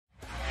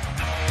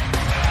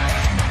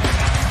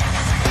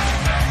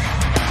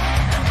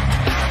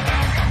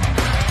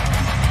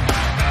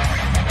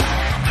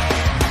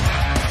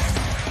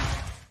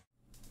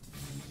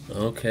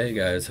Okay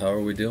guys, how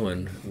are we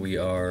doing? We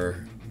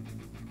are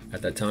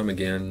at that time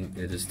again.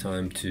 It is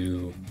time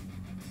to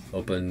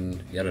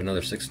open yet another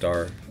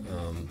 6-star.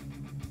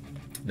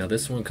 Now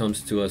this one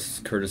comes to us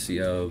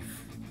courtesy of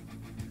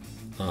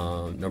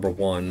number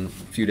one. A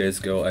few days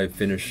ago I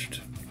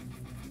finished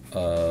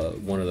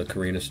one of the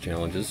Carinus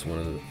challenges,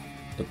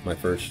 my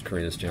first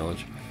Carinus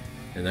challenge,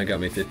 and that got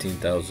me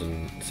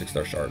 15,000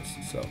 6-star shards.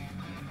 So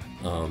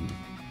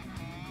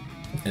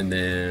and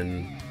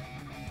then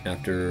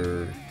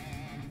after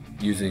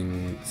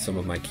using some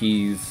of my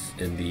keys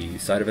in the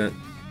side event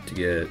to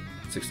get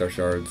 6-star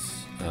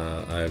shards,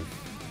 I've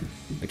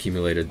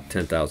accumulated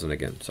 10,000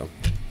 again. So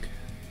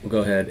we'll go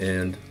ahead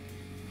and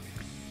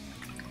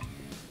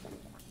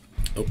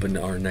open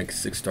our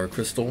next 6-star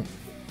crystal.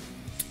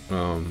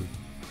 The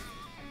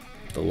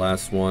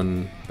last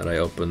one that I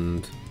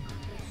opened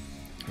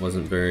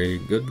wasn't very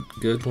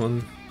good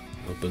one.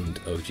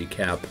 Opened OG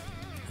Cap.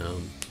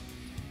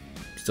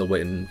 Still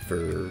waiting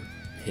for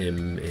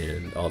him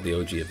and all the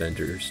OG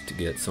Avengers to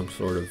get some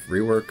sort of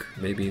rework.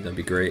 Maybe that'd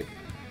be great.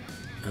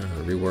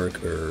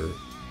 Rework or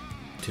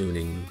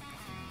tuning,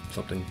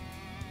 something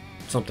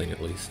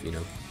at least, you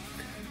know.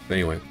 But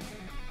anyway,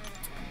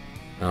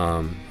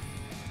 and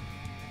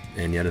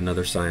yet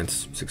another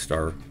Science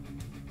 6-star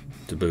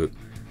to boot.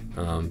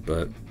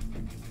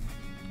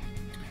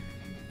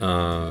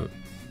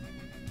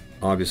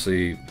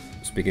 Obviously,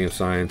 speaking of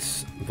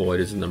Science, Void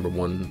is the number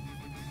one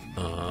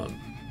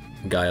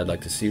guy I'd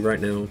like to see right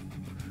now.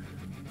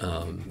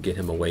 Get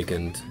him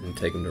awakened and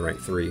take him to rank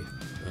 3.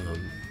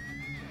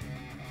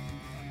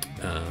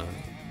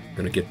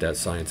 Gonna get that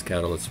Science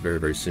Catalyst very,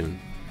 very soon.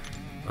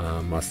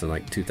 Less than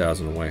like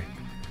 2,000 away.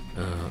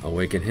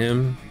 Awaken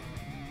him.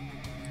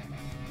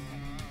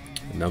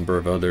 A number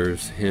of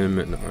others, him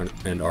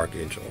and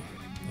Archangel,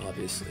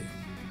 obviously,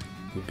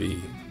 would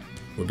be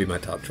my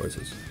top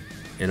choices.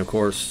 And of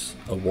course,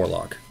 a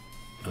Warlock.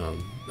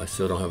 I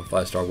still don't have a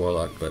 5-star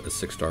Warlock, but a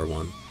 6-star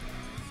one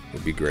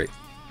would be great.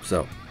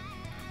 So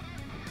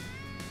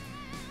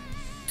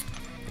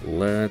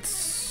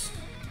let's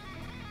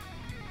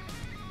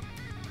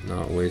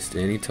not waste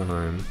any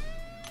time.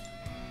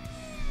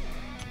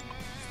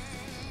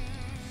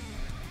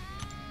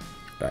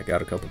 Back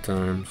out a couple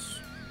times.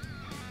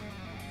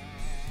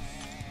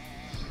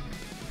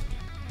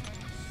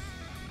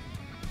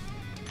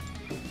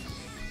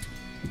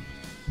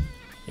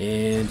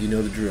 And you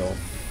know the drill.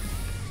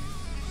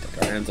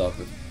 Take our hands off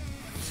it.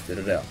 Spit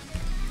it out.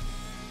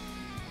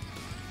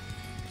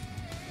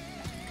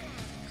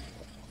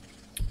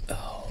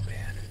 Oh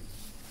man.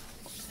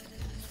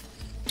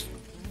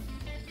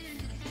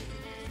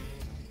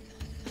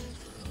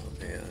 Oh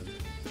man.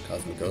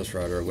 Cosmic Ghost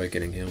Rider,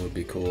 awakening him would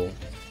be cool.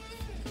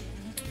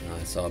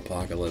 I saw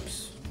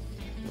Apocalypse.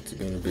 What's it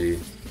gonna be?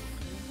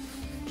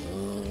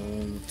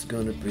 It's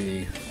gonna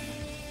be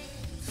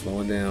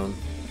slowing down.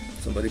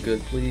 Somebody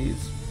good,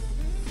 please.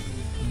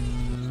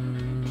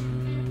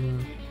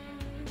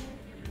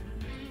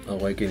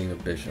 Awakening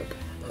of Bishop.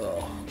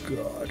 Oh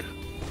god.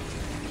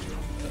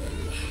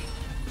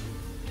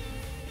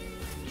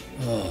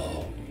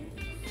 Oh.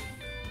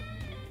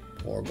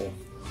 Horrible.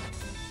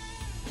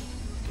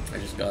 I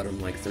just got him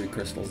like 3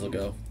 crystals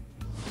ago.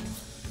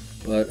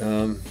 But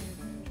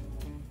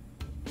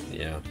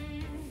yeah.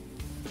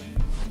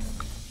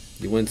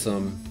 You win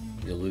some,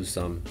 you lose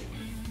some.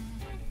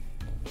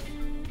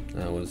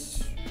 That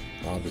was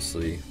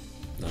obviously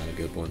not a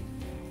good one,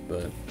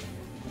 but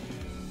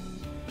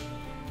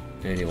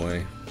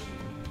anyway.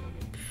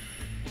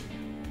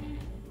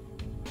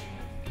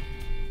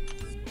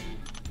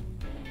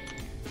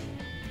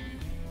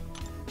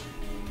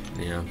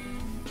 Yeah.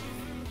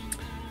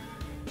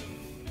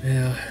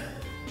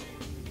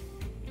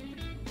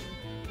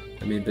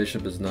 I mean,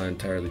 Bishop is not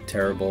entirely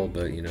terrible,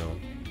 but you know,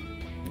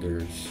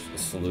 there's a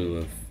slew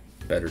of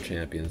better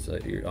champions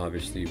that you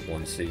obviously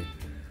want to see.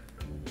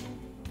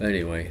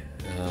 Anyway,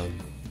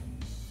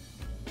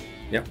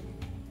 yeah,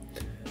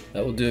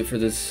 that will do it for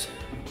this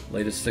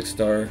latest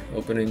 6-star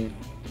opening,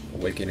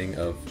 Awakening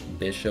of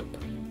Bishop.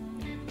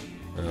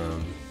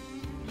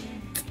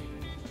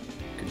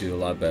 Could do a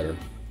lot better.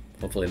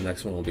 Hopefully the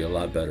next one will be a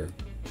lot better.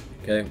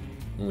 Okay,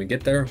 when we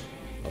get there,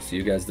 I'll see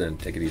you guys then.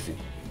 Take it easy.